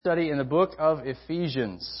Study in the book of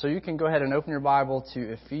Ephesians. So you can go ahead and open your Bible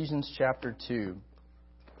to Ephesians chapter 2.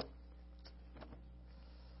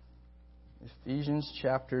 Ephesians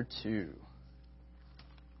chapter 2.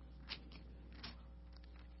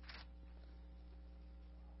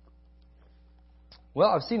 Well,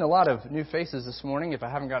 I've seen a lot of new faces this morning. If I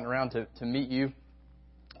haven't gotten around to meet you,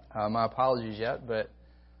 my apologies yet. But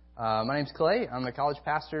my name's Clay. I'm the college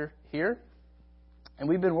pastor here. And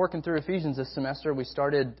we've been working through Ephesians this semester. We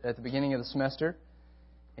started at the beginning of the semester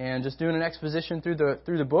and just doing an exposition through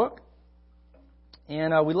the book.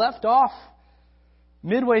 And we left off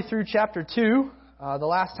midway through chapter 2 the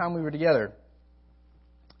last time we were together.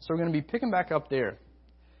 So we're going to be picking back up there.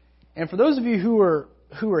 And for those of you who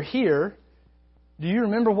are here, do you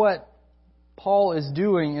remember what Paul is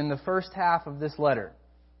doing in the first half of this letter?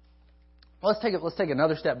 Well, let's take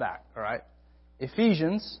another step back, all right?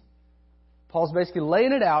 Ephesians, Paul's basically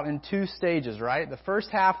laying it out in two stages, right? The first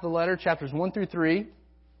half of the letter, chapters 1 through 3,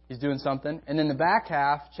 he's doing something. And then the back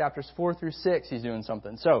half, chapters 4 through 6, he's doing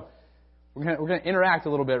something. So we're going to interact a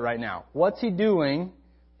little bit right now. What's he doing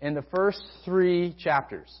in the first 3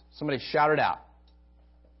 chapters? Somebody shout it out.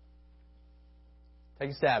 Take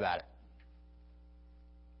a stab at it.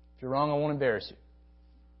 If you're wrong, I won't embarrass you.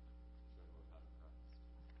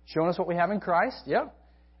 Showing us what we have in Christ. Yep.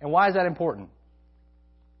 And why is that important?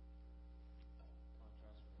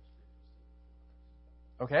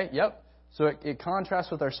 Okay, yep. So it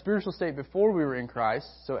contrasts with our spiritual state before we were in Christ,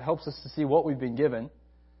 so it helps us to see what we've been given.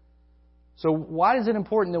 So why is it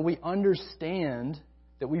important that we understand,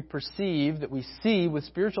 that we perceive, that we see with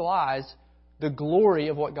spiritual eyes the glory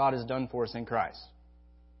of what God has done for us in Christ?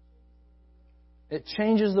 It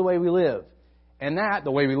changes the way we live. And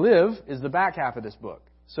the way we live, is the back half of this book.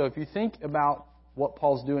 So if you think about what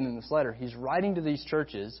Paul's doing in this letter, he's writing to these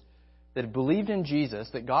churches that have believed in Jesus,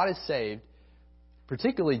 that God has saved,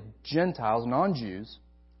 particularly Gentiles, non-Jews,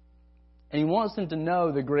 and he wants them to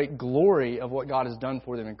know the great glory of what God has done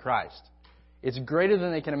for them in Christ. It's greater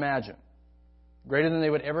than they can imagine, greater than they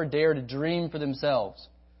would ever dare to dream for themselves.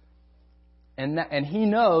 And he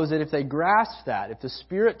knows that if they grasp that, if the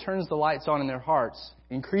Spirit turns the lights on in their hearts,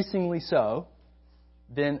 increasingly so,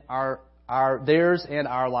 then theirs and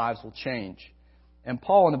our lives will change. And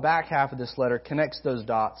Paul, in the back half of this letter, connects those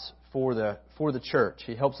dots for the church.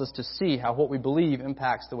 He helps us to see how what we believe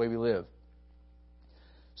impacts the way we live.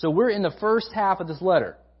 So we're in the first half of this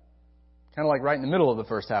letter, kind of like right in the middle of the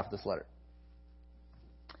first half of this letter.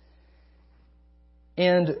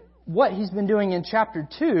 And what he's been doing in chapter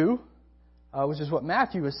 2, which is what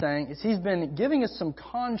Matthew was saying, is he's been giving us some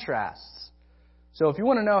contrasts. So if you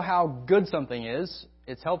want to know how good something is,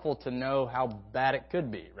 it's helpful to know how bad it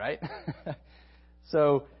could be, right?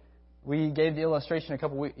 So we gave the illustration a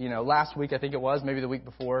couple weeks, last week I think it was, maybe the week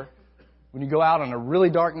before. When you go out on a really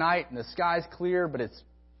dark night and the sky's clear, but it's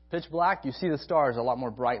pitch black, you see the stars a lot more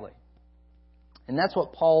brightly. And that's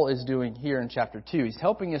what Paul is doing here in chapter 2. He's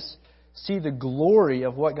helping us see the glory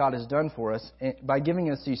of what God has done for us by giving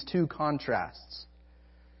us these two contrasts.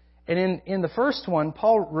 And in the first one,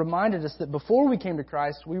 Paul reminded us that before we came to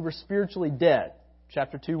Christ, we were spiritually dead.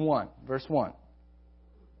 Chapter 2:1, verse 1.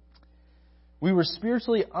 We were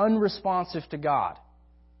spiritually unresponsive to God.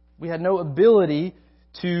 We had no ability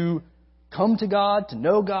to come to God, to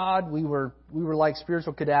know God. We were like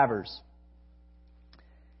spiritual cadavers.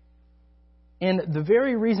 And the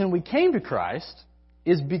very reason we came to Christ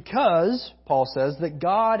is because, Paul says, that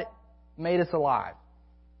God made us alive.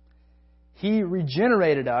 He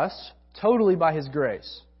regenerated us totally by His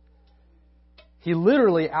grace. He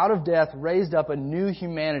literally, out of death, raised up a new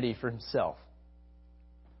humanity for Himself.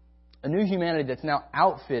 A new humanity that's now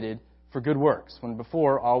outfitted for good works, when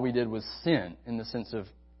before all we did was sin in the sense of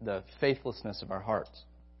the faithlessness of our hearts.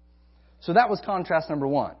 So that was contrast number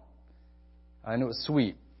 1. And it was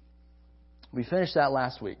sweet. We finished that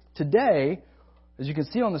last week. Today, as you can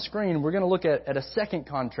see on the screen, we're going to look at a second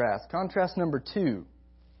contrast. Contrast number 2.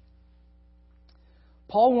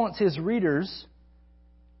 Paul wants his readers,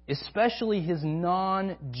 especially his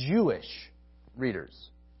non-Jewish readers,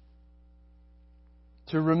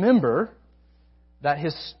 to remember that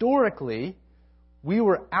historically we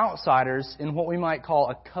were outsiders in what we might call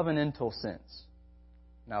a covenantal sense.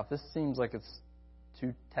 Now, if this seems like it's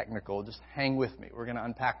too technical, just hang with me. We're going to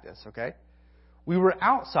unpack this, okay? We were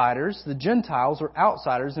outsiders, the Gentiles were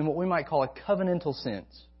outsiders in what we might call a covenantal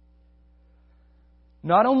sense.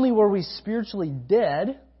 Not only were we spiritually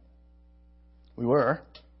dead,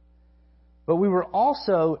 but we were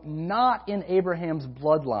also not in Abraham's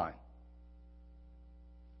bloodline.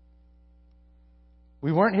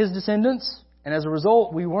 We weren't his descendants, and as a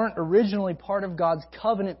result, we weren't originally part of God's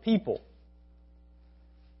covenant people.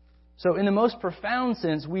 So in the most profound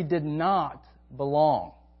sense, we did not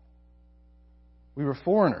belong. We were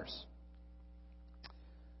foreigners.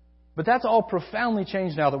 But that's all profoundly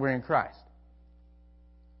changed now that we're in Christ.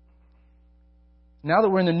 Now that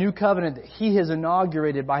we're in the new covenant that He has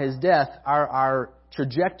inaugurated by His death, our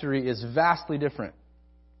trajectory is vastly different.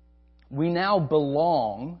 We now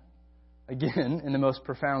belong, again, in the most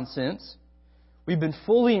profound sense. We've been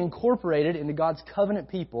fully incorporated into God's covenant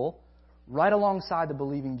people right alongside the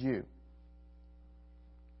believing Jew.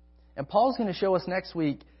 And Paul's going to show us next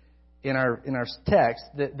week in our text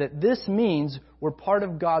that this means we're part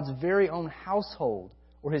of God's very own household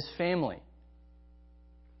or His family.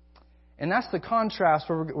 And that's the contrast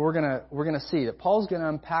we're going to see that Paul's going to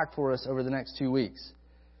unpack for us over the next 2 weeks.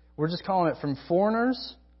 We're just calling it from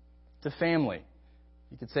foreigners to family.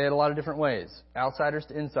 You could say it a lot of different ways. Outsiders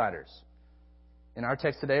to insiders. In our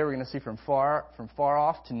text today, we're going to see from far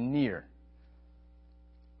off to near.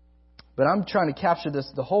 But I'm trying to capture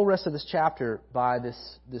the whole rest of this chapter by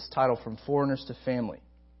this title, From Foreigners to Family.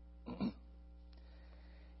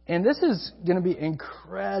 And this is going to be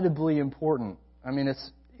incredibly important. I mean,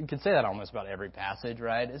 you could say that almost about every passage,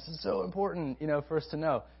 right? This is so important, for us to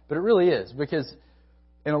know. But it really is, because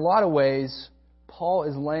in a lot of ways, Paul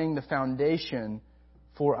is laying the foundation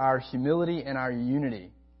for our humility and our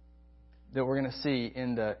unity that we're going to see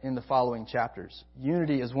in the following chapters.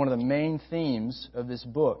 Unity is one of the main themes of this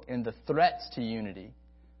book, and the threats to unity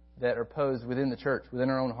that are posed within the church, within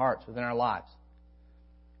our own hearts, within our lives.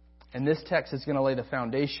 And this text is going to lay the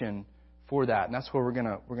foundation for that, and that's where we're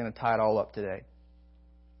going to tie it all up today.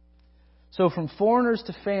 So, from foreigners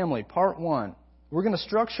to family, part 1. We're going to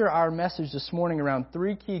structure our message this morning around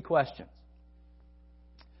 3 key questions.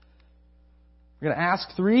 We're going to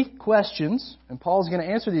ask 3 questions, and Paul's going to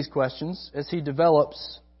answer these questions as he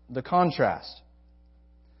develops the contrast.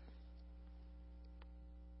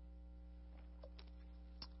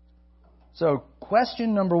 So,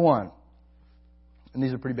 question number 1, and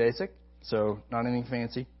these are pretty basic, so not anything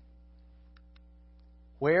fancy.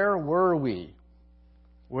 Where were we?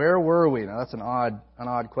 Where were we? Now that's an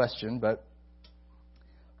odd question, but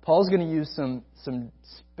Paul's going to use some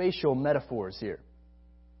spatial metaphors here.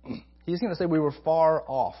 He's going to say we were far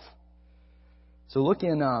off. So look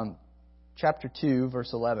in chapter 2,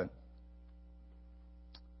 verse 11.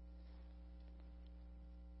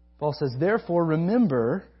 Paul says, "Therefore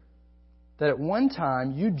remember that at one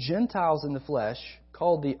time you Gentiles in the flesh,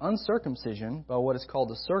 called the uncircumcision by what is called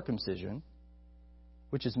the circumcision,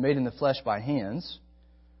 which is made in the flesh by hands,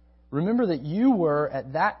 remember that you were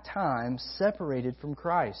at that time separated from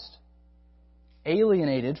Christ,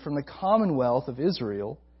 alienated from the commonwealth of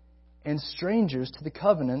Israel, and strangers to the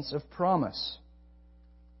covenants of promise,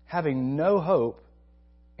 having no hope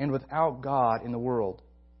and without God in the world."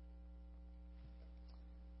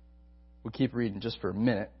 We'll keep reading just for a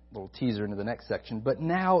minute, a little teaser into the next section. "But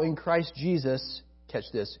now in Christ Jesus," catch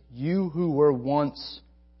this, "you who were once,"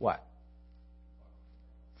 what?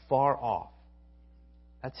 "Far off."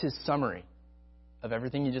 That's his summary of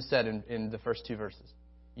everything he just said in the first 2 verses.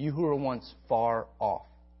 "You who were once far off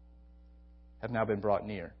have now been brought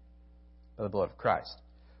near by the blood of Christ."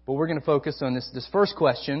 But we're going to focus on this first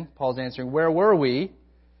question. Paul's answering, where were we?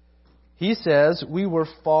 He says we were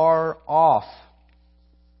far off.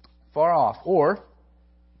 Far off. Or,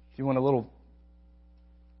 if you want a little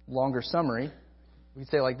longer summary, we could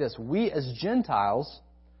say it like this. We as Gentiles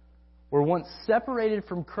were once separated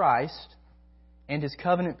from Christ and His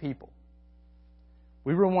covenant people.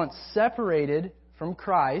 We were once separated from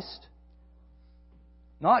Christ,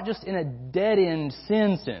 not just in a dead-end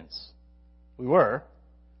sin sense. We were,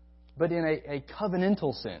 but in a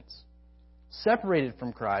covenantal sense. Separated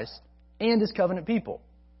from Christ and His covenant people.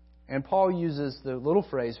 And Paul uses the little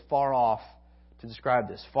phrase, far off, to describe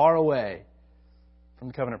this. Far away from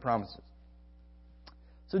the covenant promises.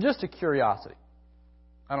 So just a curiosity.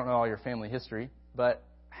 I don't know all your family history, but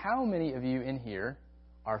how many of you in here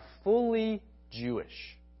are fully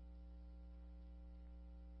Jewish?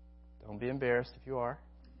 Don't be embarrassed if you are.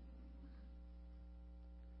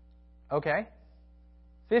 Okay.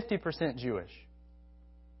 50% Jewish.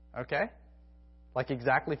 Okay? Like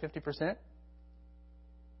exactly 50%?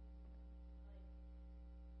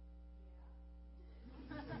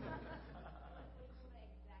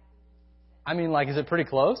 I mean, like, is it pretty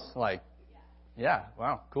close? Like, yeah.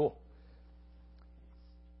 Wow, cool.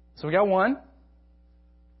 So we got one.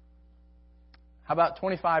 How about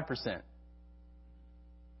 25%?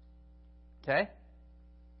 Okay?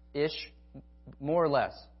 Ish, more or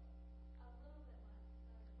less.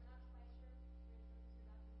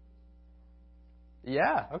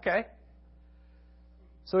 Yeah, okay.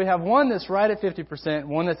 So we have one that's right at 50%,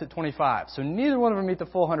 one that's at 25%. So neither one of them meet the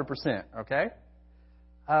full 100%, okay?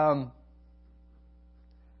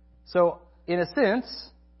 So in a sense,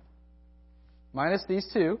 minus these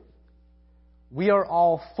two, we are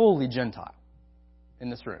all fully Gentile in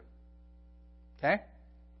this room. Okay?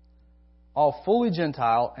 All fully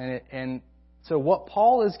Gentile. And so what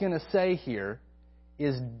Paul is going to say here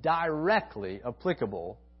is directly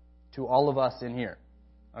applicable to all of us in here.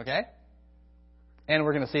 Okay? And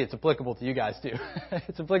we're going to see it's applicable to you guys too.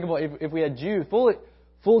 It's applicable if we had Jews,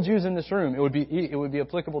 full Jews in this room, it would be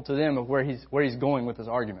applicable to them of where he's going with his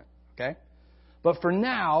argument. Okay? But for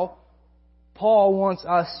now, Paul wants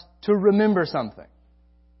us to remember something.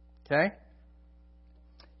 Okay?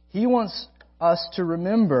 He wants us to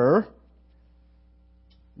remember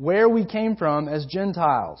where we came from as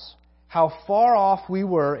Gentiles, how far off we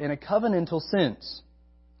were in a covenantal sense.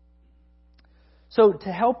 So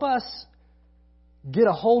to help us get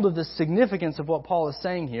a hold of the significance of what Paul is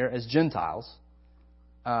saying here as Gentiles,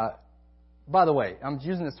 by the way, I'm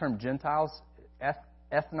using this term Gentiles,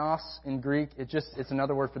 ethnos in Greek. It's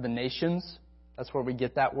another word for the nations. That's where we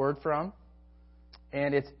get that word from.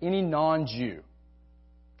 And it's any non-Jew.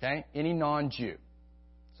 Okay? Any non-Jew.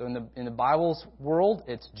 So in the Bible's world,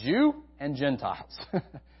 it's Jew and Gentiles.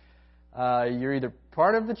 You're either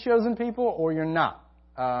part of the chosen people or you're not.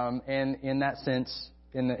 And in that sense,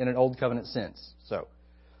 in an old covenant sense.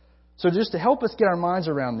 So just to help us get our minds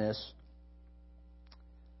around this,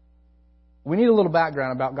 we need a little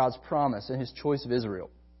background about God's promise and His choice of Israel.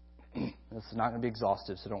 This is not going to be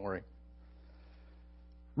exhaustive, so don't worry.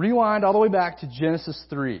 Rewind all the way back to Genesis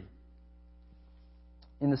 3.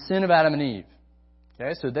 In the sin of Adam and Eve.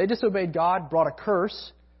 Okay, so they disobeyed God, brought a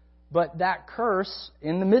curse, but that curse,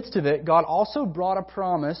 in the midst of it, God also brought a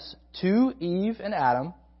promise to Eve and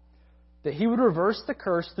Adam that He would reverse the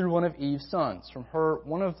curse through one of Eve's sons, from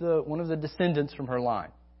one of the descendants from her line.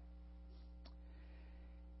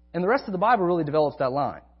 And the rest of the Bible really develops that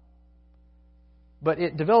line. But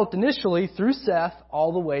it developed initially through Seth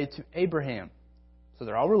all the way to Abraham. So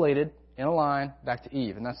they're all related in a line back to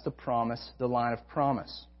Eve. And that's the promise, the line of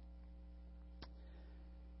promise.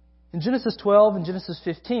 In Genesis 12 and Genesis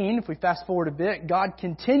 15, if we fast forward a bit, God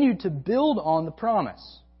continued to build on the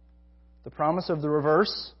promise. The promise of the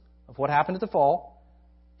reverse of what happened at the fall.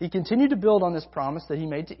 He continued to build on this promise that He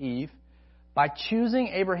made to Eve by choosing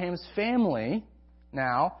Abraham's family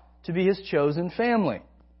now to be His chosen family.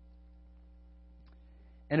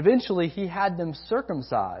 And eventually He had them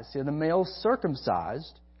circumcised, He had the males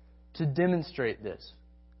circumcised to demonstrate this.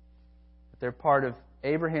 That they're part of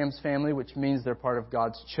Abraham's family, which means they're part of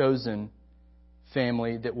God's chosen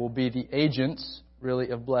family that will be the agents,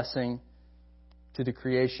 really, of blessing to the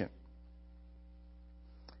creation.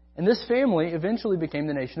 And this family eventually became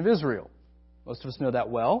the nation of Israel. Most of us know that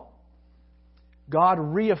well. God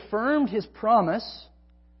reaffirmed His promise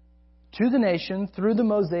to the nation through the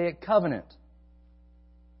Mosaic covenant,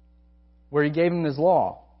 where He gave them His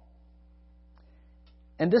law.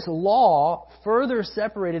 And this law further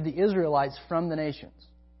separated the Israelites from the nations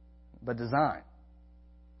by design.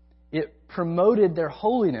 It promoted their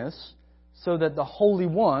holiness so that the Holy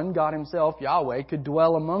One, God Himself, Yahweh, could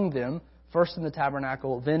dwell among them, first in the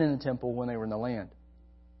tabernacle, then in the temple when they were in the land.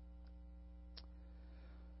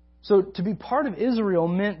 So to be part of Israel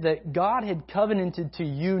meant that God had covenanted to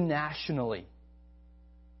you nationally.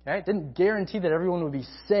 Okay? It didn't guarantee that everyone would be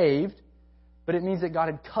saved, but it means that God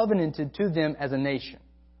had covenanted to them as a nation.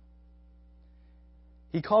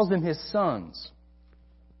 He calls them His sons.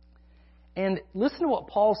 And listen to what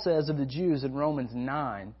Paul says of the Jews in Romans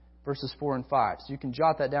 9, verses 4 and 5. So you can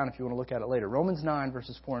jot that down if you want to look at it later. Romans 9,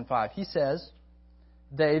 verses 4 and 5. He says,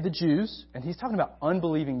 they, the Jews, and he's talking about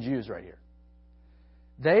unbelieving Jews right here.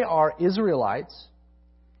 They are Israelites,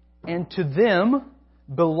 and to them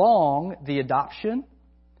belong the adoption,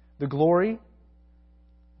 the glory,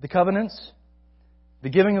 the covenants, the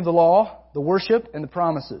giving of the law, the worship, and the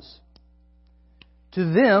promises. To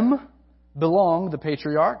them belong the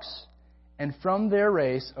patriarchs, and from their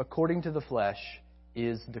race, according to the flesh,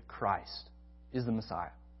 is the Christ, is the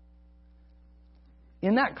Messiah.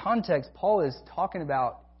 In that context, Paul is talking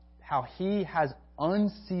about how he has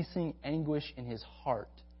unceasing anguish in his heart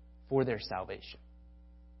for their salvation,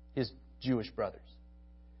 his Jewish brothers.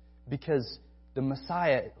 Because the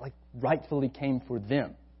Messiah rightfully came for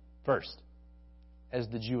them first, as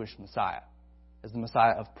the Jewish Messiah, as the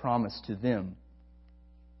Messiah of promise to them.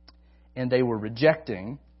 And they were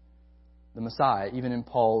rejecting the Messiah, even in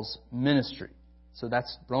Paul's ministry. So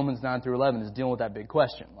that's Romans 9 through 11 is dealing with that big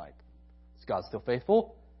question. Is God still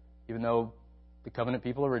faithful? Even though the covenant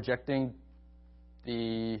people are rejecting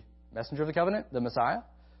the messenger of the covenant, the Messiah?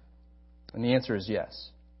 And the answer is yes.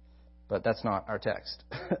 But that's not our text.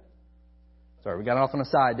 Sorry, we got off on a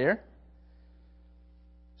side there.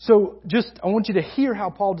 So I want you to hear how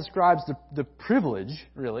Paul describes the privilege,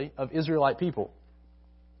 really, of Israelite people.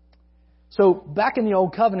 So back in the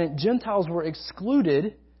Old Covenant, Gentiles were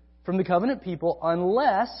excluded from the covenant people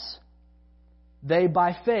unless they,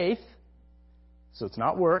 by faith, so it's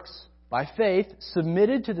not works, by faith,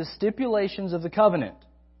 submitted to the stipulations of the covenant,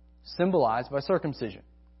 symbolized by circumcision.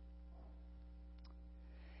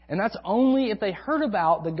 And that's only if they heard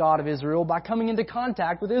about the God of Israel by coming into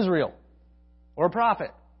contact with Israel or a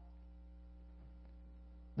prophet.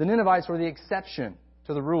 The Ninevites were the exception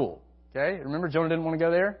to the rule. Okay? Remember, Jonah didn't want to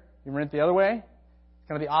go there? He went the other way? It's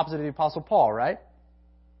kind of the opposite of the Apostle Paul, right?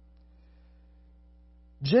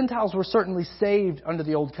 Gentiles were certainly saved under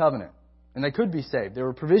the Old Covenant. And they could be saved. There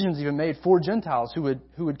were provisions even made for Gentiles who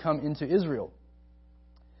would come into Israel.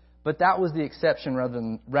 But that was the exception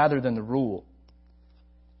rather than the rule.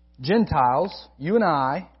 Gentiles, you and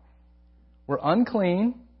I, were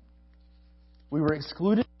unclean. We were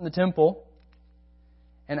excluded from the temple.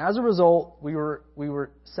 And as a result, we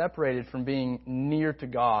were separated from being near to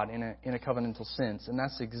God in a covenantal sense. And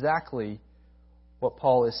that's exactly what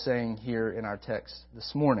Paul is saying here in our text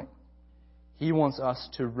this morning. He wants us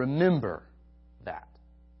to remember that.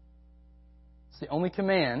 It's the only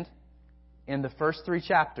command in the first 3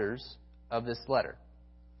 chapters of this letter.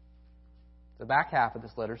 The back half of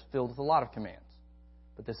this letter is filled with a lot of commands,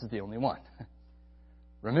 but this is the only one.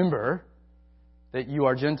 Remember that you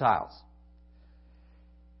are Gentiles.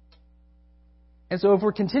 And so if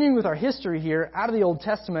we're continuing with our history here, out of the Old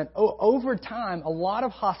Testament, over time, a lot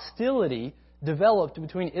of hostility developed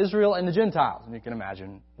between Israel and the Gentiles. And you can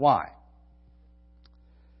imagine why.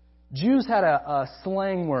 Jews had a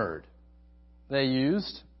slang word they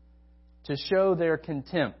used to show their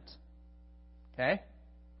contempt. Okay?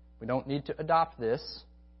 We don't need to adopt this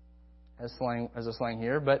as a slang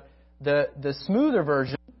here, but the smoother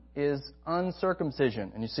version is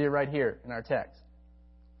uncircumcision. And you see it right here in our text.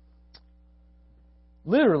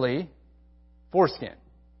 Literally, foreskin.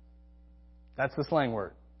 That's the slang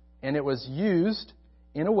word. And it was used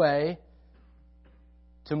in a way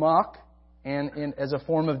to mock and as a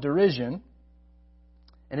form of derision.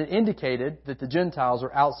 And it indicated that the Gentiles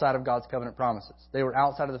were outside of God's covenant promises. They were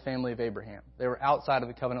outside of the family of Abraham. They were outside of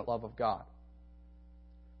the covenant love of God.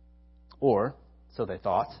 Or, so they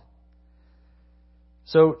thought.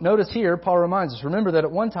 So notice here, Paul reminds us, remember that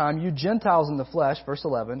at one time, you Gentiles in the flesh, verse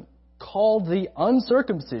 11, called the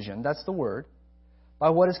uncircumcision, that's the word, by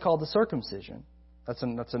what is called the circumcision.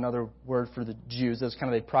 That's another word for the Jews. That's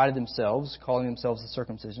kind of, they prided themselves, calling themselves the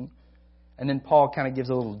circumcision. And then Paul kind of gives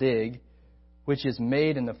a little dig, which is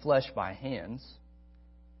made in the flesh by hands.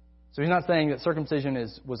 So he's not saying that circumcision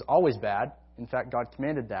was always bad. In fact, God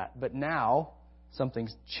commanded that. But now,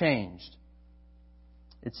 something's changed.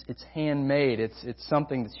 It's handmade. It's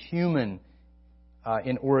something that's human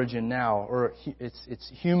in origin now, or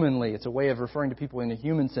it's humanly. It's a way of referring to people in a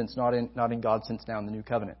human sense, not in God's sense now in the New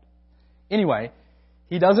Covenant. Anyway,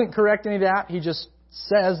 he doesn't correct any of that. He just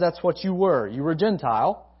says that's what you were. You were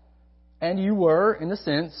Gentile, and you were, in a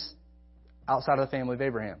sense, outside of the family of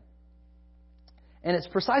Abraham. And it's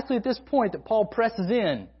precisely at this point that Paul presses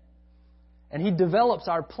in, and he develops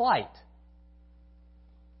our plight.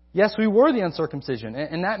 Yes, we were the uncircumcision,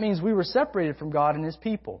 and that means we were separated from God and His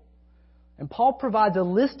people. And Paul provides a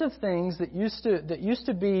list of things that used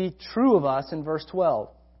to be true of us in verse 12.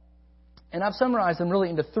 And I've summarized them really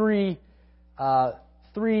into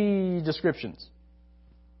three descriptions.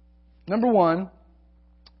 Number one,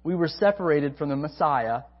 we were separated from the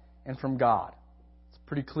Messiah and from God. It's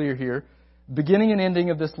pretty clear here. Beginning and ending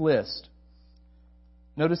of this list.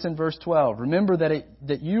 Notice in verse 12, remember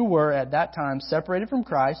that you were at that time separated from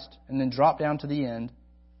Christ, and then drop down to the end,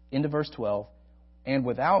 into verse 12, and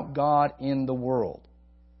without God in the world.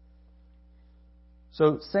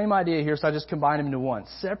 So same idea here, so I just combined them into one.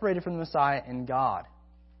 Separated from the Messiah and God.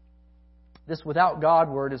 This without God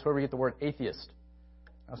word is where we get the word atheist.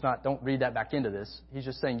 Don't read that back into this. He's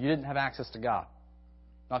just saying you didn't have access to God.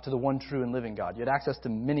 Not to the one true and living God. You had access to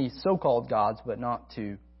many so-called gods, but not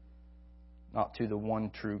to the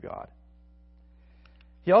one true God.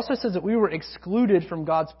 He also says that we were excluded from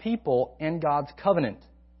God's people and God's covenant.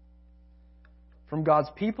 From God's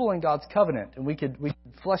people and God's covenant. And we could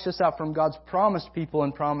flesh this out from God's promised people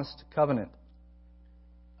and promised covenant.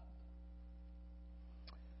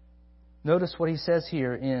 Notice what he says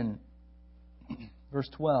here in verse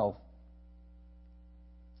 12.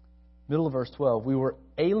 Middle of verse 12. We were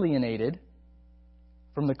alienated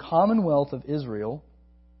from the commonwealth of Israel.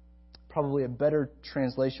 Probably a better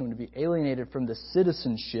translation would be alienated from the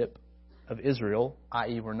citizenship of Israel,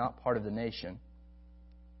 i.e., we're not part of the nation.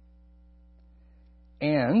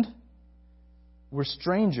 And we're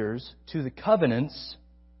strangers to the covenants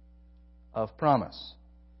of promise.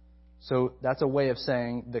 So that's a way of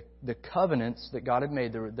saying the covenants that God had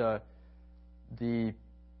made, the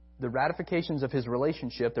ratifications of His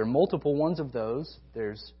relationship. There are multiple ones of those.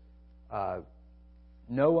 There's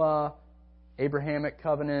Noah, Abrahamic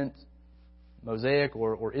covenant, Mosaic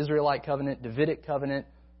or Israelite covenant, Davidic covenant.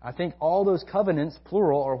 I think all those covenants,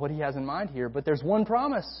 plural, are what He has in mind here. But there's one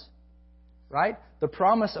promise, right? The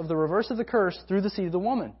promise of the reverse of the curse through the seed of the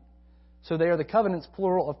woman. So they are the covenants,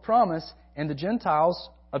 plural, of promise, and the Gentiles,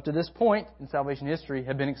 up to this point in salvation history,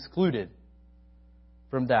 have been excluded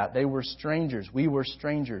from that. They were strangers. We were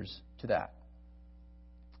strangers to that.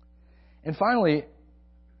 And finally,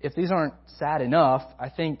 if these aren't sad enough, I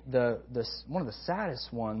think one of the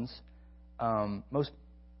saddest ones, most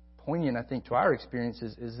poignant, I think, to our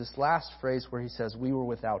experiences, is this last phrase where he says, we were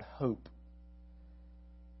without hope.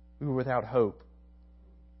 We were without hope.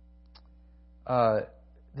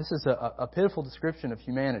 This is a pitiful description of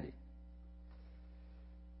humanity.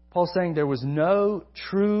 Paul's saying there was no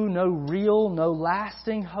true, no real, no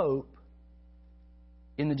lasting hope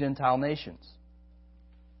in the Gentile nations.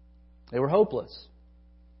 They were hopeless.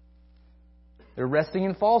 They were resting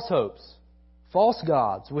in false hopes, false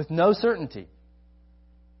gods with no certainty.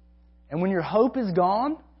 And when your hope is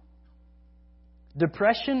gone,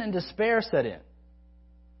 depression and despair set in.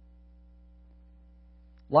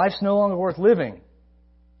 Life's no longer worth living.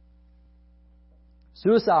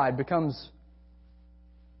 Suicide becomes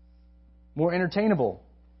more entertainable.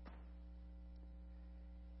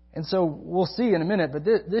 And so we'll see in a minute, but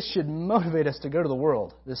this should motivate us to go to the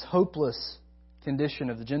world, this hopeless condition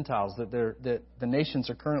of the Gentiles that the nations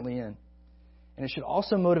are currently in. And it should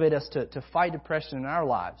also motivate us to fight depression in our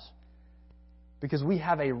lives, because we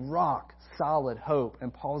have a rock-solid hope,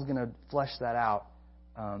 and Paul's going to flesh that out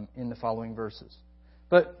in the following verses.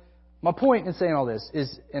 But my point in saying all this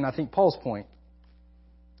is, and I think Paul's point,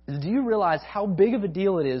 is do you realize how big of a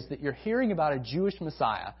deal it is that you're hearing about a Jewish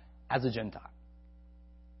Messiah as a Gentile?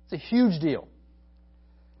 It's a huge deal.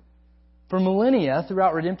 For millennia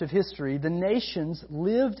throughout redemptive history, the nations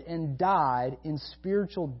lived and died in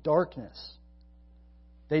spiritual darkness.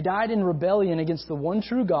 They died in rebellion against the one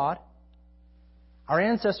true God. Our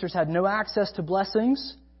ancestors had no access to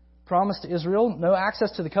blessings promised to Israel, no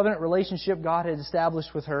access to the covenant relationship God had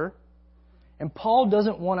established with her. And Paul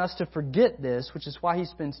doesn't want us to forget this, which is why he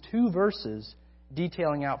spends 2 verses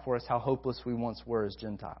detailing out for us how hopeless we once were as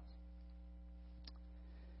Gentiles.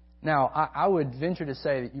 Now, I would venture to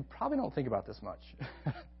say that you probably don't think about this much.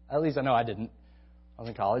 At least I know I didn't. I was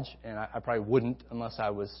in college, and I probably wouldn't unless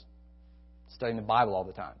I was studying the Bible all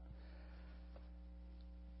the time.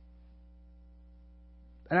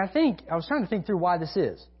 And I was trying to think through why this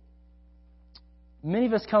is. Many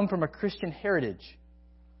of us come from a Christian heritage.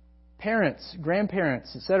 Parents,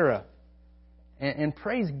 grandparents, etc. And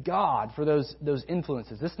praise God for those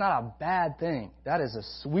influences. That's not a bad thing. That is a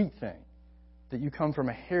sweet thing, that you come from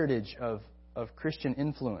a heritage of Christian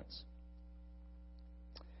influence.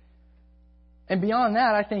 And beyond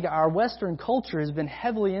that, I think our Western culture has been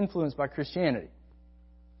heavily influenced by Christianity.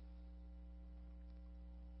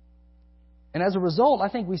 And as a result, I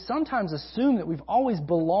think we sometimes assume that we've always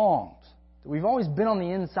belonged, that we've always been on the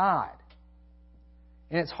inside.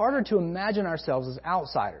 And it's harder to imagine ourselves as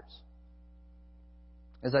outsiders,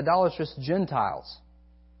 as idolatrous Gentiles.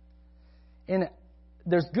 And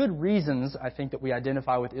there's good reasons, I think, that we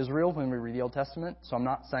identify with Israel when we read the Old Testament. So I'm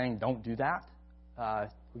not saying don't do that.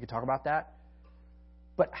 We could talk about that.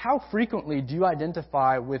 But how frequently do you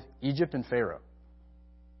identify with Egypt and Pharaoh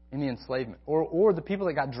in the enslavement? Or the people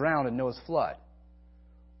that got drowned in Noah's flood?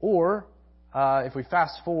 Or, if we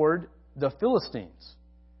fast forward, the Philistines,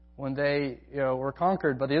 when they were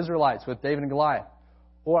conquered by the Israelites with David and Goliath.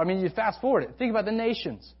 Or, you fast forward it. Think about the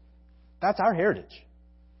nations. That's our heritage.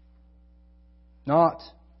 Not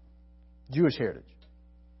Jewish heritage.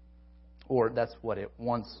 Or that's what it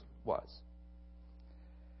once was.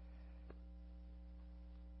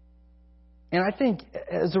 And I think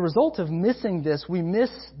as a result of missing this, we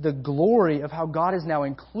miss the glory of how God has now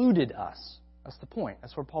included us. That's the point.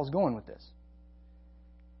 That's where Paul's going with this.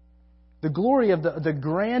 The glory of the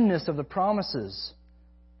grandness of the promises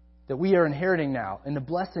that we are inheriting now and the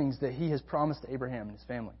blessings that He has promised to Abraham and his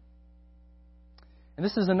family. And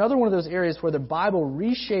this is another one of those areas where the Bible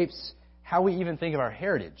reshapes how we even think of our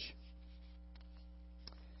heritage.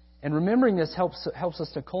 And remembering this helps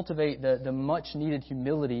us to cultivate the much-needed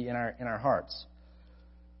humility in our hearts.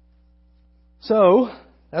 So,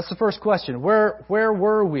 that's the first question. Where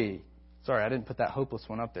were we Sorry, I didn't put that hopeless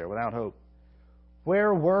one up there, without hope.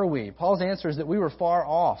 Where were we? Paul's answer is that we were far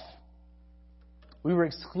off. We were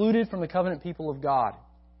excluded from the covenant people of God.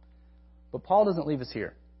 But Paul doesn't leave us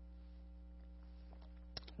here.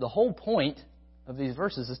 The whole point of these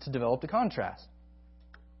verses is to develop the contrast.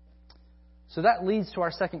 So that leads to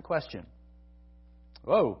our second question.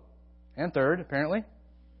 Whoa. And third, apparently.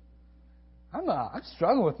 I'm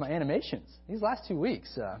struggling with my animations these last 2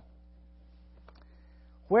 weeks.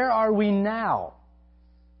 Where are we now?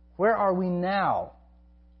 Where are we now?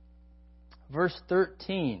 Verse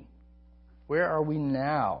 13. Where are we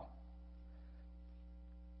now?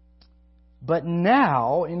 But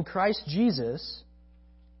now, in Christ Jesus,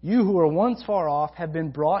 you who were once far off have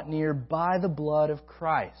been brought near by the blood of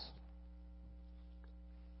Christ.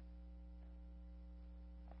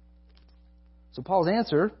 So Paul's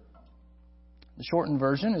answer, the shortened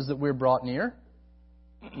version, is that we're brought near.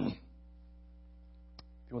 If you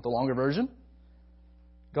want the longer version,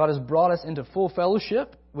 God has brought us into full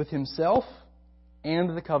fellowship with Himself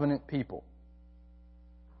and the covenant people.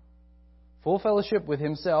 Full fellowship with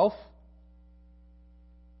Himself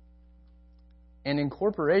and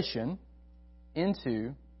incorporation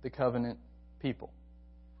into the covenant people.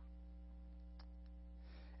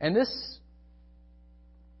 And this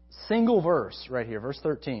single verse right here, verse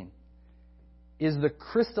 13, is the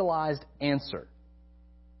crystallized answer.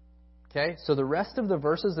 Okay? So the rest of the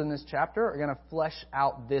verses in this chapter are going to flesh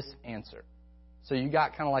out this answer. So you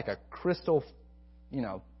got kind of like a crystal,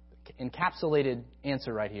 encapsulated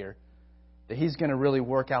answer right here that he's going to really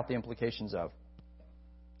work out the implications of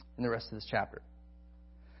in the rest of this chapter.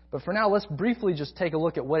 But for now, let's briefly just take a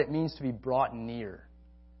look at what it means to be brought near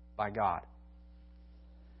by God.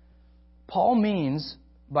 Paul means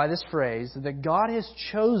by this phrase that God has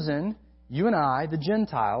chosen you and I, the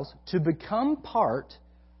Gentiles, to become part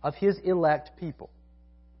of His elect people.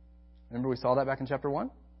 Remember we saw that back in chapter 1?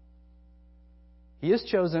 He has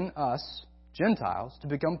chosen us, Gentiles, to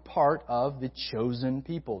become part of the chosen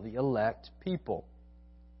people, the elect people.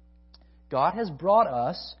 God has brought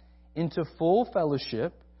us into full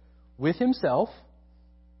fellowship with Himself.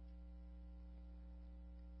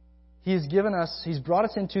 He's brought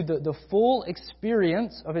us into the full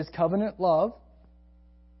experience of His covenant love.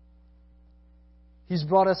 He's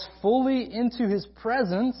brought us fully into His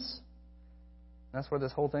presence. That's where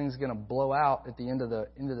this whole thing is going to blow out at the end of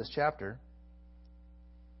this chapter.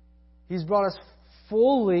 He's brought us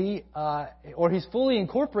fully, He's fully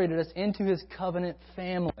incorporated us into His covenant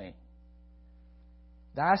family.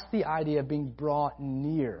 That's the idea of being brought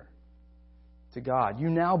near to God. You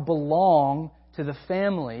now belong to the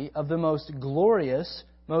family of the most glorious,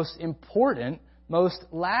 most important, most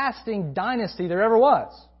lasting dynasty there ever was.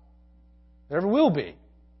 There ever will be. And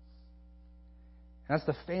that's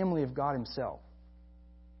the family of God Himself.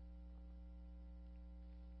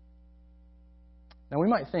 Now we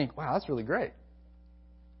might think, wow, that's really great.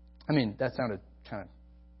 I mean, that sounded kind of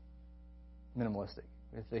minimalistic.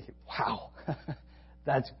 We're thinking, wow,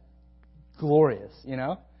 that's glorious,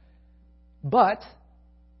 But,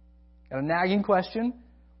 got a nagging question.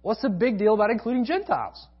 What's the big deal about including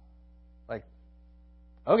Gentiles?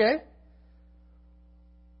 Okay.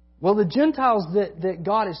 Well, the Gentiles that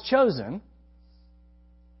God has chosen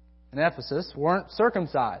in Ephesus weren't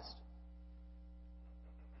circumcised.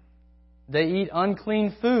 They eat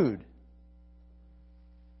unclean food.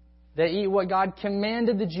 They eat what God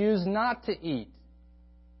commanded the Jews not to eat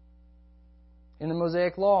in the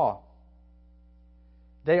Mosaic Law.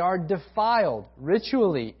 They are defiled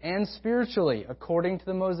ritually and spiritually according to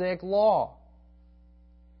the Mosaic Law.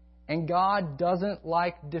 And God doesn't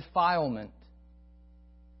like defilement.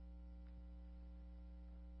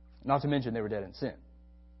 Not to mention they were dead in sin.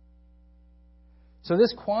 So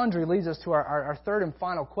this quandary leads us to our third and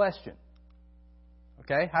final question.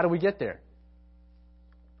 Okay, how do we get there?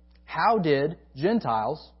 How did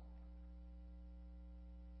Gentiles,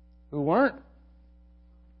 who weren't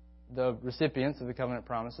the recipients of the covenant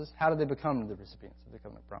promises, how did they become the recipients of the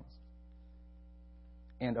covenant promises?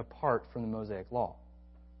 And apart from the Mosaic Law.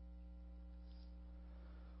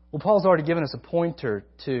 Well, Paul's already given us a pointer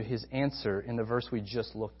to his answer in the verse we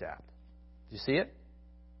just looked at. Do you see it?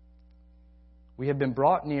 We have been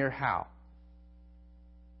brought near how?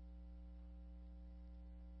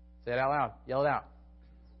 Say it out loud. Yell it out.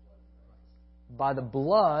 By the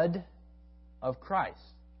blood of Christ.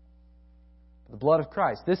 The blood of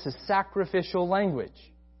Christ. This is sacrificial language.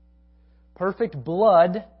 Perfect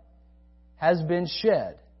blood has been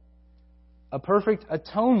shed. A perfect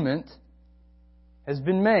atonement has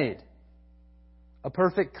been made. A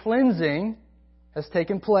perfect cleansing has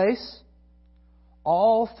taken place,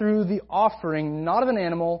 all through the offering, not of an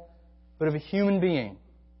animal, but of a human being,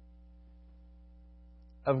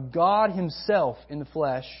 of God Himself in the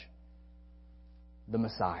flesh, the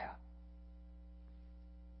Messiah.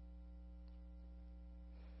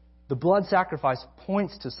 The blood sacrifice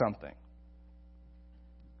points to something,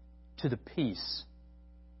 to the peace,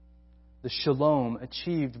 the shalom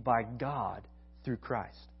achieved by God through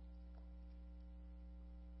Christ.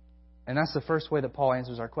 And that's the first way that Paul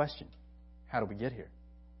answers our question. How do we get here?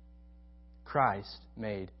 Christ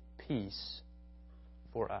made peace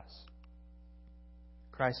for us.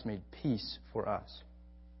 Christ made peace for us.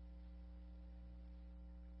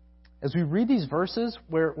 As we read these verses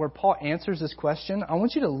where Paul answers this question, I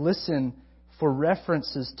want you to listen for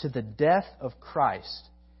references to the death of Christ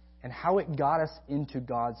and how it got us into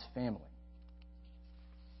God's family.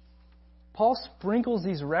 Paul sprinkles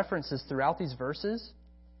these references throughout these verses,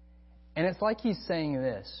 and it's like he's saying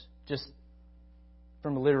this, just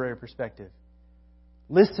from a literary perspective.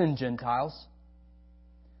 Listen, Gentiles,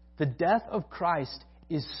 the death of Christ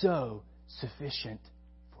is so sufficient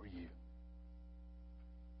for you.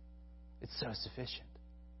 It's so sufficient.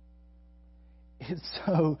 It's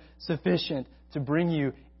so sufficient to bring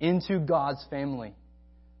you into God's family,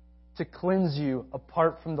 to cleanse you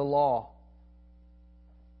apart from the law,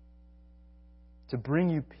 to bring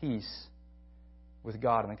you peace with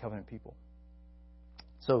God and the covenant people.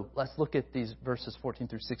 So let's look at these verses 14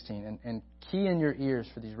 through 16 and key in your ears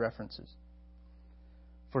for these references.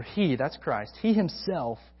 For He, that's Christ, He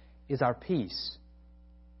Himself is our peace,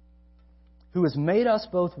 who has made us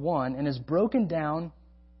both one and has broken down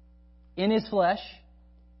in His flesh,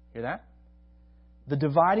 hear that? The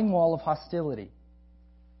dividing wall of hostility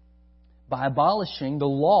by abolishing the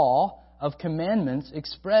law of commandments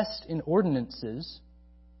expressed in ordinances,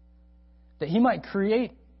 that He might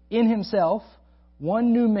create in Himself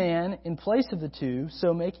one new man in place of the two,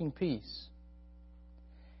 so making peace,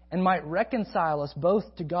 and might reconcile us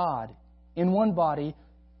both to God in one body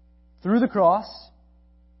through the cross,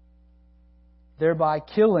 thereby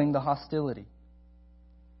killing the hostility.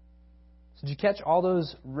 So did you catch all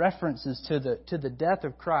those references to the death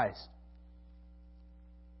of Christ?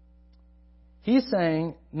 He's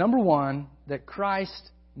saying, number one, that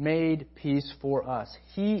Christ made peace for us.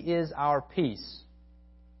 He is our peace.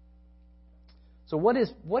 So what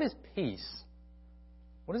is peace?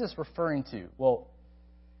 What is this referring to? Well,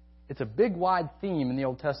 it's a big, wide theme in the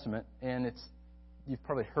Old Testament, and you've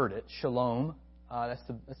probably heard it, shalom. That's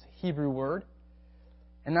the Hebrew word,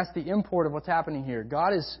 and that's the import of what's happening here.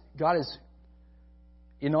 God has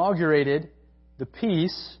inaugurated the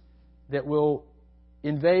peace that will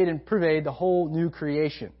invade and pervade the whole new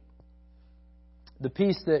creation. The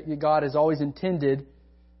peace that God has always intended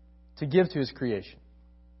to give to His creation.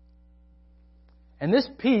 And this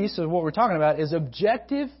peace, of what we're talking about, is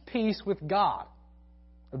objective peace with God.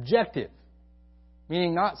 Objective.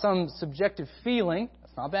 Meaning not some subjective feeling.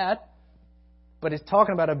 That's not bad. But it's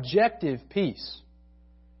talking about objective peace.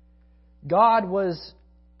 God was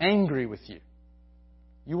angry with you.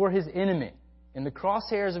 You were His enemy. In the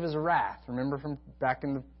crosshairs of His wrath. Remember from back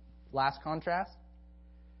in the last contrast?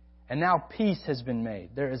 And now peace has been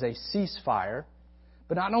made. There is a ceasefire.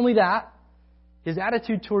 But not only that, His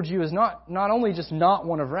attitude towards you is not only just not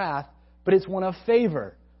one of wrath, but it's one of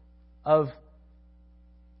favor, of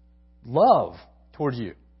love towards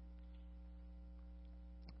you.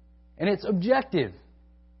 And it's objective,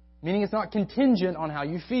 meaning it's not contingent on how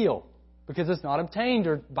you feel, because it's not obtained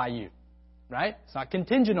by you, right? It's not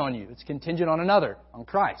contingent on you. It's contingent on another, on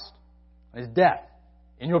Christ, on His death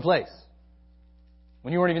in your place,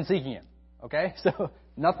 when you weren't even seeking Him, okay? So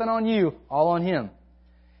nothing on you, all on Him.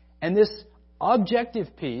 And this objective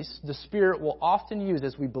peace, the Spirit will often use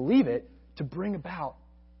as we believe it to bring about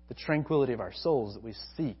the tranquility of our souls that we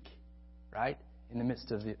seek, right? In the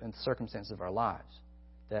midst of the circumstances of our lives.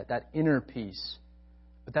 That inner peace.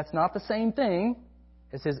 But that's not the same thing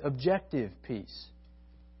as His objective peace.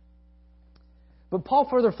 But Paul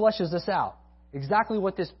further fleshes this out. Exactly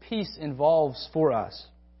what this peace involves for us.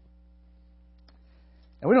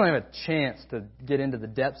 And we don't have a chance to get into the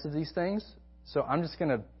depths of these things. So I'm just going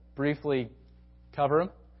to briefly cover them.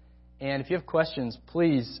 And if you have questions,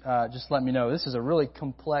 please just let me know. This is a really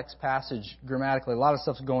complex passage grammatically. A lot of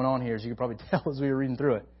stuff's going on here, as you can probably tell as we were reading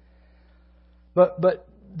through it. But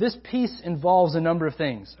this peace involves a number of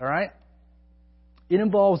things, all right? It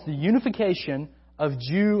involves the unification of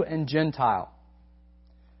Jew and Gentile.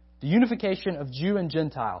 The unification of Jew and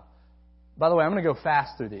Gentile. By the way, I'm going to go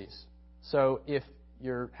fast through these. So if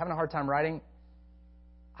you're having a hard time writing,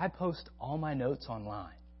 I post all my notes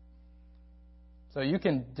online. So you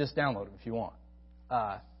can just download them if you want.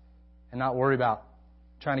 And not worry about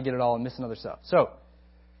trying to get it all and missing other stuff. So,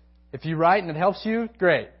 If you write and it helps you,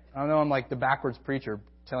 great. I know I'm like the backwards preacher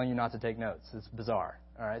telling you not to take notes. It's bizarre.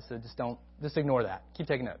 All right, so just ignore that. Keep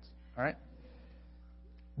taking notes. All right.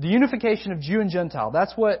 The unification of Jew and Gentile.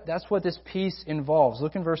 That's what this peace involves.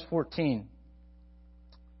 Look in verse 14.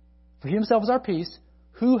 For He Himself is our peace,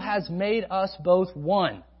 who has made us both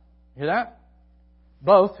one. Hear that?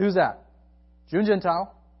 Both. Who's that? Jew and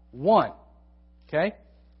Gentile. One. Okay?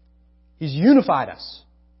 He's unified us.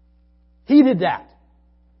 He did that.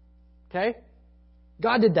 Okay?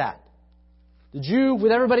 God did that. The Jew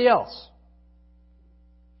with everybody else.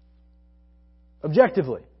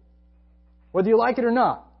 Objectively. Whether you like it or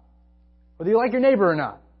not. Whether you like your neighbor or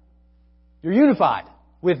not. You're unified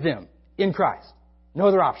with them in Christ. No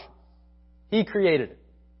other option. He created it.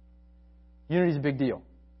 Unity is a big deal.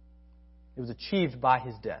 It was achieved by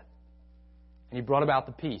His death. And He brought about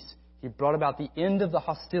the peace. He brought about the end of the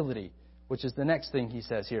hostility, which is the next thing He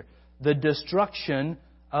says here. The destruction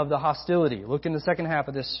of the hostility. Look in the second half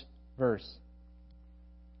of this verse.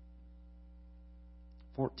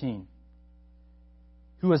 14.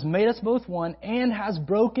 Who has made us both one and has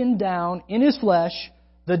broken down in His flesh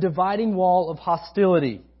the dividing wall of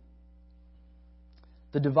hostility.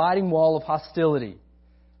 The dividing wall of hostility.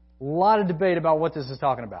 A lot of debate about what this is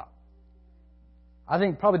talking about. I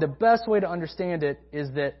think probably the best way to understand it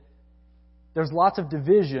is that there's lots of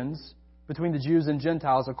divisions between the Jews and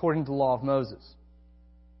Gentiles according to the law of Moses.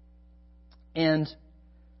 And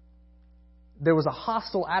there was a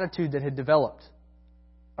hostile attitude that had developed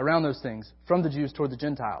around those things from the Jews toward the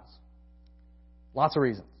Gentiles. Lots of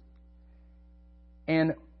reasons.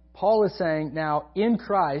 And Paul is saying now in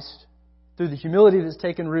Christ, through the humility that's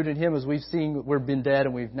taken root in Him, as we've seen, we've been dead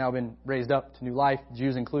and we've now been raised up to new life,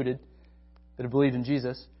 Jews included, that have believed in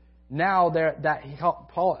Jesus. Now that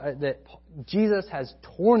Jesus has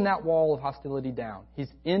torn that wall of hostility down. He's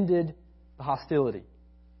ended the hostility.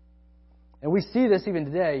 And we see this even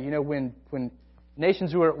today. You know, when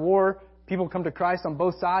nations who are at war, people come to Christ on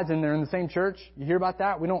both sides and they're in the same church. You hear about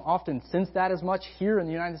that. We don't often sense that as much here in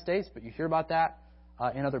the United States, but you hear about that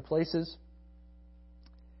in other places.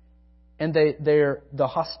 And the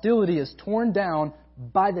hostility is torn down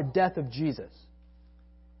by the death of Jesus.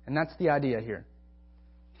 And that's the idea here.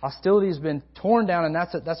 Hostility has been torn down, and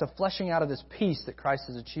that's a fleshing out of this peace that Christ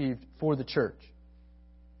has achieved for the church.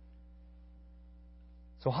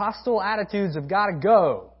 So hostile attitudes have got to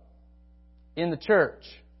go in the church.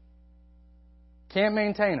 Can't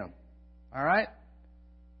maintain them. All right?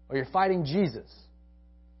 Or you're fighting Jesus.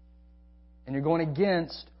 And you're going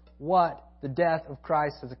against what the death of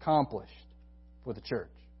Christ has accomplished for the church.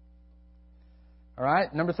 All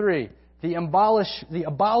right? Number 3, the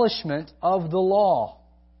abolishment of the law.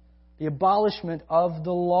 The abolishment of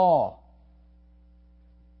the law.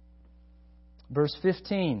 Verse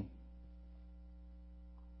 15.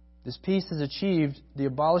 This peace has achieved the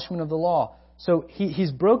abolishment of the law. So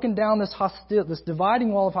he's broken down this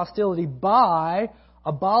dividing wall of hostility by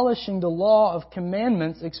abolishing the law of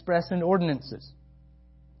commandments expressed in ordinances.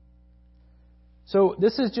 So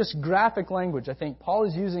this is just graphic language. I think Paul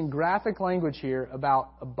is using graphic language here about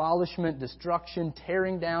abolishment, destruction,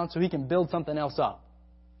 tearing down, so he can build something else up.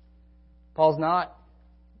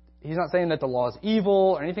 He's not saying that the law is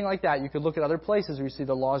evil or anything like that. You could look at other places where you see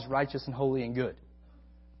the law is righteous and holy and good.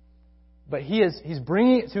 But he's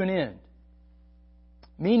bringing it to an end.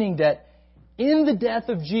 Meaning that in the death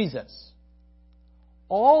of Jesus,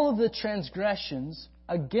 all of the transgressions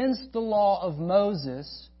against the law of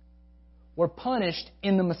Moses were punished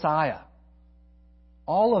in the Messiah.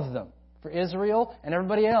 All of them. For Israel and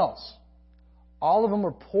everybody else. All of them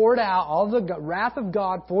were poured out. All of the wrath of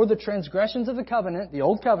God for the transgressions of the covenant, the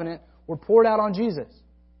old covenant, were poured out on Jesus.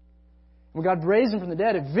 When God raised Him from the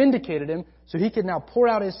dead, it vindicated Him so He could now pour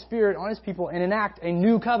out His Spirit on His people and enact a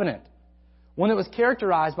new covenant. One that was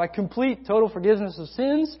characterized by complete, total forgiveness of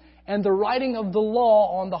sins and the writing of the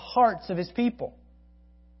law on the hearts of His people.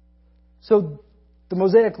 So the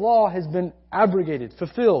Mosaic law has been abrogated,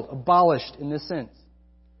 fulfilled, abolished in this sense.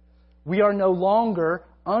 We are no longer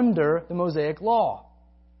under the Mosaic law.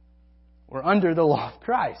 We're under the law of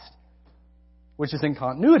Christ, which is in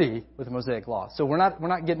continuity with the Mosaic law. So we're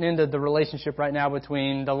not getting into the relationship right now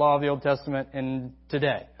between the law of the Old Testament and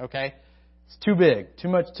today, okay? It's too big,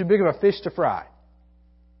 too big of a fish to fry.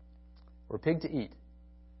 Or a pig to eat.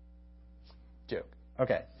 Joke.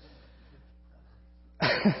 Okay.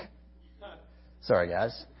 Sorry,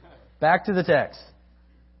 guys. Back to the text.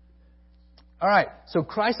 All right. So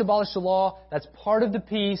Christ abolished the law. That's part of the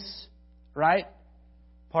peace, right?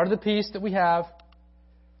 Part of the peace that we have.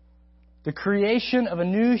 The creation of a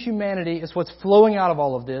new humanity is what's flowing out of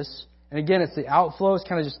all of this. And again, it's the outflow. It's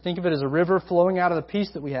kind of just think of it as a river flowing out of the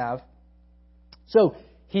peace that we have. So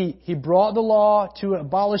he brought the law to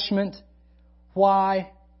abolishment.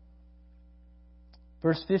 Why?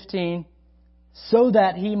 Verse 15, so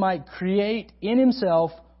that he might create in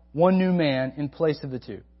himself one new man in place of the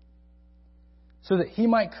two. So that he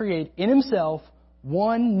might create in himself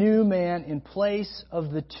one new man in place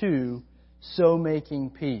of the two, so making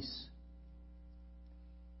peace.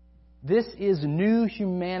 This is new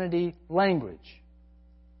humanity language.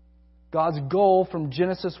 God's goal from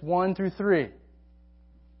Genesis 1 through 3.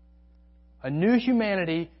 A new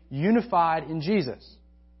humanity unified in Jesus.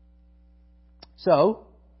 So,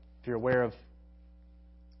 if you're aware of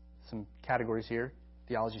some categories here,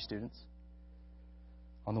 theology students,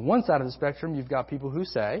 on the one side of the spectrum, you've got people who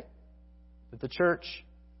say that the church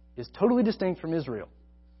is totally distinct from Israel.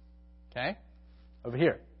 Okay? Over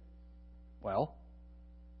here. Well,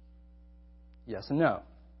 yes and no.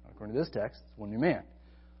 According to this text, it's one new man.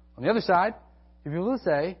 On the other side, you have people who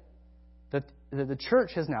say that the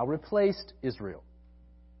church has now replaced Israel.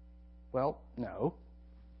 Well, no.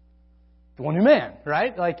 The one new man,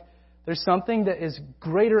 right? Like, there's something that is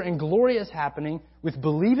greater and glorious happening with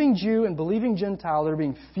believing Jew and believing Gentile that are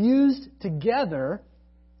being fused together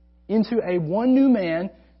into a one new man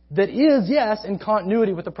that is, yes, in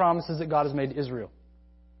continuity with the promises that God has made to Israel.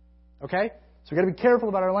 Okay? So we've got to be careful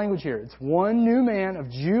about our language here. It's one new man of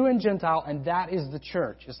Jew and Gentile, and that is the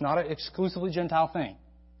church. It's not an exclusively Gentile thing.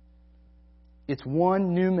 It's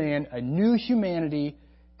one new man, a new humanity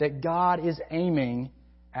that God is aiming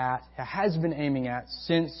at, has been aiming at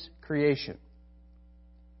since creation.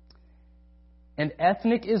 And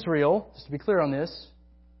ethnic Israel, just to be clear on this,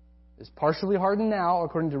 is partially hardened now,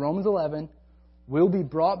 according to Romans 11, will be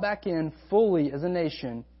brought back in fully as a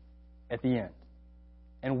nation at the end.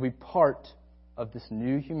 And will be part of this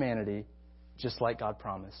new humanity, just like God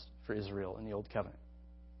promised for Israel in the Old Covenant.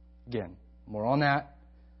 Again, more on that.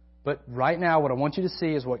 But right now, what I want you to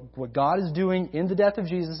see is what God is doing in the death of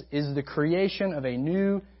Jesus is the creation of a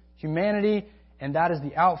new humanity, and that is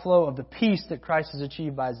the outflow of the peace that Christ has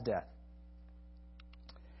achieved by His death.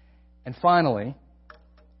 And finally,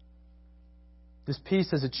 this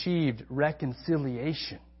peace has achieved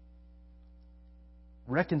reconciliation.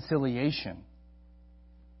 Reconciliation.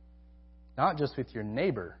 Not just with your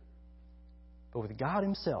neighbor, but with God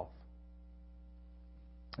Himself.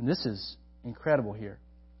 And this is incredible here.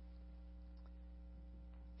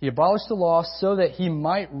 He abolished the law so that He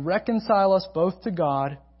might reconcile us both to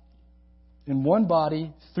God in one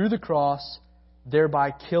body through the cross, thereby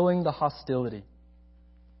killing the hostility.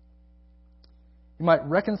 He might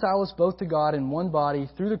reconcile us both to God in one body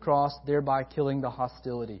through the cross, thereby killing the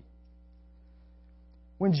hostility.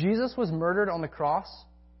 When Jesus was murdered on the cross,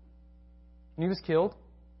 when He was killed,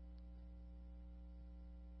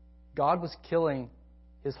 God was killing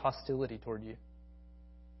His hostility toward you.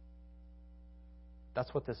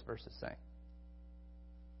 That's what this verse is saying.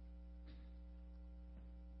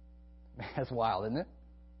 Man, that's wild, isn't it?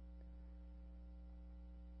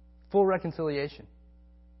 Full reconciliation.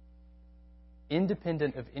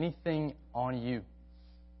 Independent of anything on you.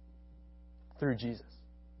 Through Jesus.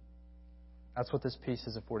 That's what this peace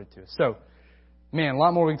has afforded to us. So, man, a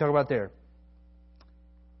lot more we can talk about there.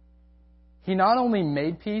 He not only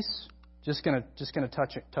made peace, just gonna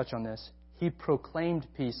touch on this. He proclaimed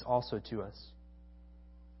peace also to us.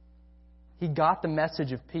 He got the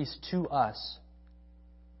message of peace to us.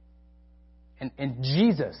 And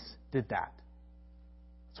Jesus did that.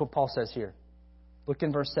 That's what Paul says here. Look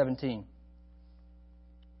in verse 17.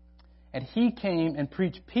 And He came and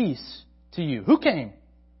preached peace to you. Who came?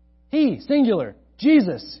 He, singular.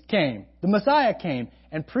 Jesus came. The Messiah came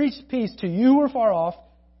and preached peace to you who are far off,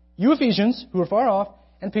 you Ephesians who are far off,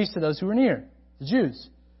 and peace to those who are near, the Jews.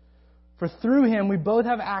 For through Him we both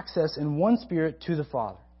have access in one Spirit to the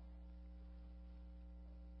Father.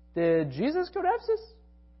 Did Jesus go to Ephesus?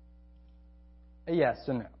 Yes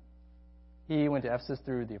and no. He went to Ephesus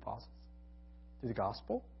through the apostles, through the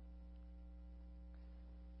gospel.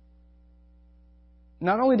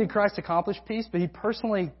 Not only did Christ accomplish peace, but He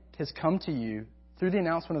personally has come to you through the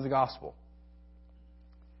announcement of the gospel.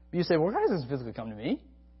 But you say, well, Christ doesn't physically come to me.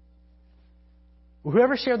 Well,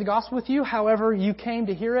 whoever shared the gospel with you, however you came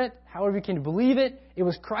to hear it, however you came to believe it, it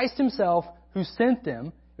was Christ Himself who sent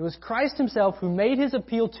them. It was Christ Himself who made His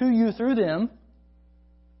appeal to you through them.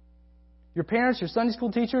 Your parents, your Sunday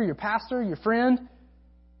school teacher, your pastor, your friend.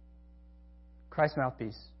 Christ's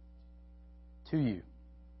mouthpiece to you.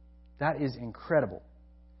 That is incredible.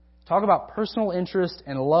 Talk about personal interest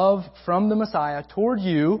and love from the Messiah toward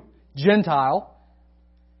you, Gentile.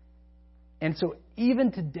 And so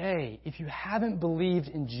even today, if you haven't believed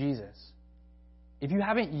in Jesus, if you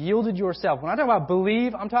haven't yielded yourself, when I talk about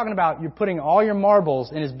believe, I'm talking about you're putting all your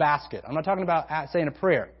marbles in His basket. I'm not talking about saying a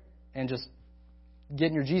prayer and just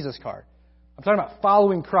getting your Jesus card. I'm talking about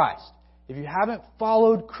following Christ. If you haven't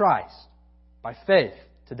followed Christ by faith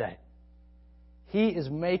today, He is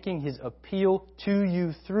making His appeal to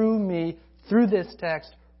you through me, through this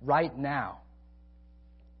text right now.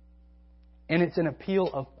 And it's an appeal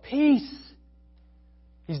of peace.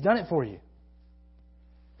 He's done it for you.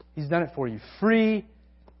 He's done it for you. Free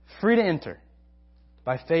to enter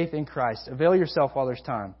by faith in Christ. Avail yourself while there's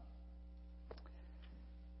time.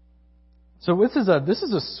 So this is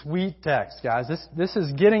a sweet text, guys. This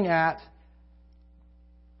is getting at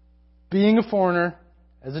being a foreigner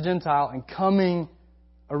as a Gentile and coming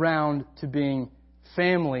around to being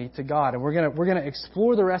family to God. And we're gonna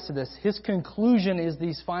explore the rest of this. His conclusion is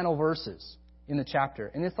these final verses in the chapter,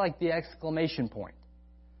 and it's like the exclamation point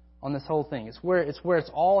on this whole thing. It's where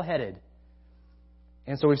it's all headed.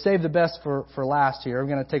 And so we've saved the best for last here. We're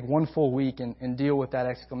going to take one full week and deal with that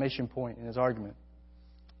exclamation point in his argument.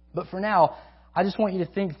 But for now, I just want you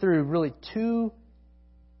to think through really two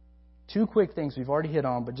quick things we've already hit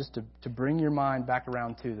on, but just to bring your mind back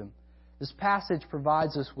around to them. This passage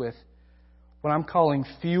provides us with what I'm calling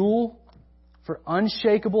fuel for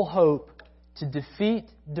unshakable hope to defeat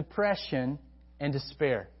depression and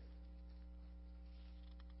despair.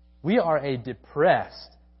 We are a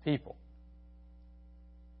depressed people.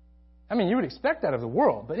 I mean, you would expect that of the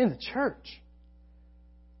world, but in the church,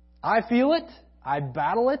 I feel it. I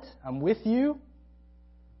battle it. I'm with you.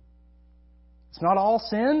 It's not all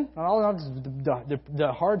sin, not all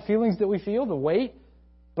the hard feelings that we feel, the weight,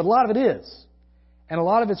 but a lot of it is. And a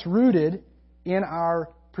lot of it's rooted in our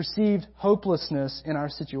perceived hopelessness in our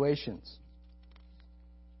situations.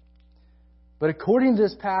 But according to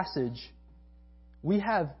this passage, we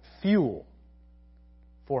have fuel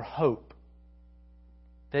for hope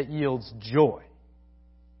that yields joy,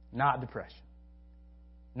 not depression,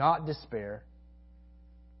 not despair,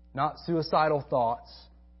 not suicidal thoughts.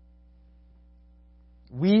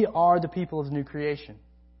 We are the people of the new creation.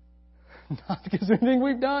 Not because of anything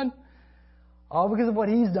we've done, all because of what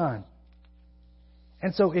He's done.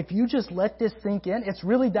 And so if you just let this sink in, it's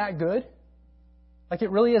really that good. Like it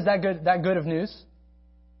really is that good of news.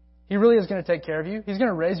 He really is going to take care of you. He's going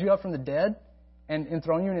to raise you up from the dead and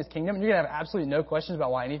enthrone you in His kingdom. And you're going to have absolutely no questions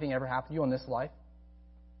about why anything ever happened to you in this life.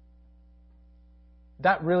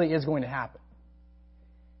 That really is going to happen.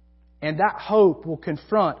 And that hope will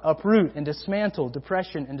confront, uproot, and dismantle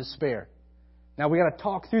depression and despair. Now, we got to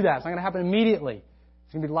talk through that. It's not going to happen immediately.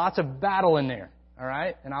 There's going to be lots of battle in there. All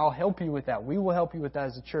right? And I'll help you with that. We will help you with that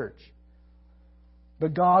as a church.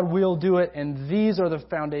 But God will do it, and these are the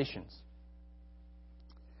foundations.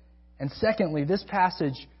 And secondly, this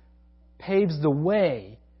passage paves the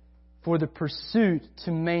way for the pursuit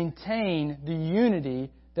to maintain the unity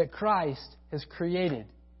that Christ has created.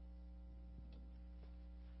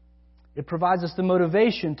 It provides us the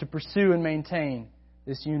motivation to pursue and maintain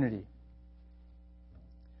this unity.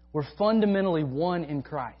 We're fundamentally one in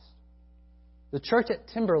Christ. The church at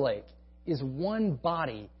Timberlake is one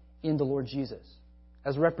body in the Lord Jesus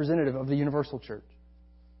as representative of the universal church.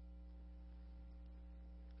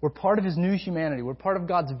 We're part of His new humanity. We're part of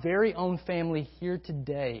God's very own family here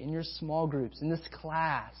today, in your small groups, in this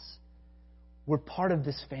class. We're part of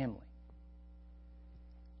this family.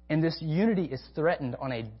 And this unity is threatened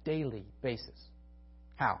on a daily basis.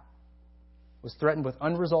 How? It was threatened with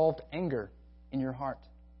unresolved anger in your heart.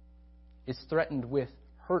 It's threatened with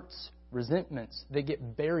hurts, resentments that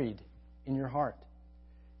get buried in your heart.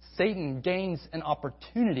 Satan gains an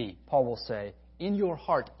opportunity, Paul will say, in your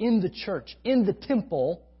heart, in the church, in the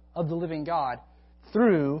temple of the living God,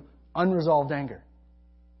 through unresolved anger.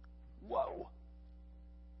 Whoa.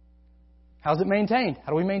 How's it maintained?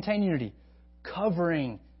 How do we maintain unity?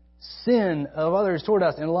 Covering sin of others toward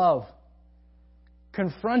us in love.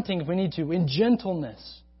 Confronting if we need to, in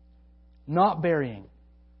gentleness. Not burying.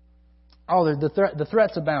 Oh, the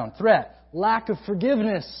threats abound. Threat. Lack of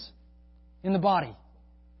forgiveness in the body.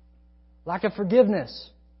 Lack of forgiveness.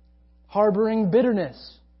 Harboring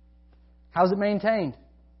bitterness. How's it maintained?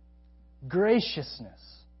 Graciousness.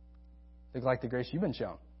 Look like the grace you've been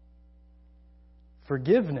shown.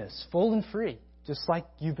 Forgiveness, full and free, just like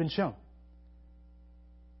you've been shown.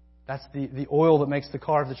 That's the oil that makes the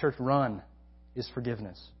car of the church run, is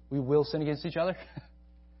forgiveness. We will sin against each other.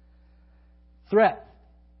 Threat,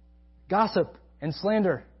 gossip, and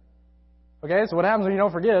slander. Okay, so what happens when you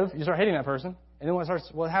don't forgive? You start hating that person. And then what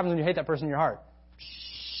happens when you hate that person in your heart?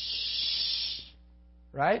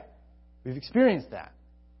 Right? We've experienced that.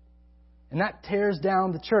 And that tears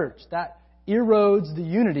down the church. That erodes the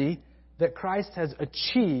unity that Christ has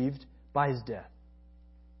achieved by His death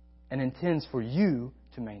and intends for you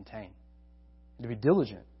to maintain, and to be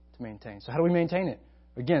diligent to maintain. So how do we maintain it?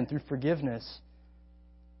 Again, through forgiveness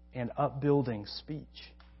and upbuilding speech,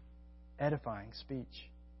 edifying speech,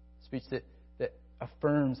 speech that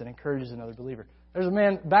affirms and encourages another believer. There's a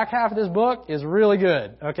man, back half of this book is really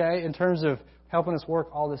good, okay, in terms of helping us work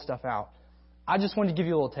all this stuff out. I just wanted to give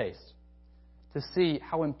you a little taste to see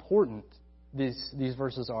how important these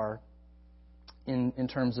verses are in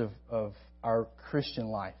terms of our Christian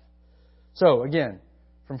life. So, again,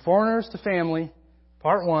 from foreigners to family,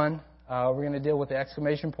 part 1, we're going to deal with the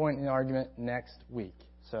exclamation point in the argument next week.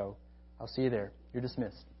 So, I'll see you there. You're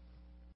dismissed.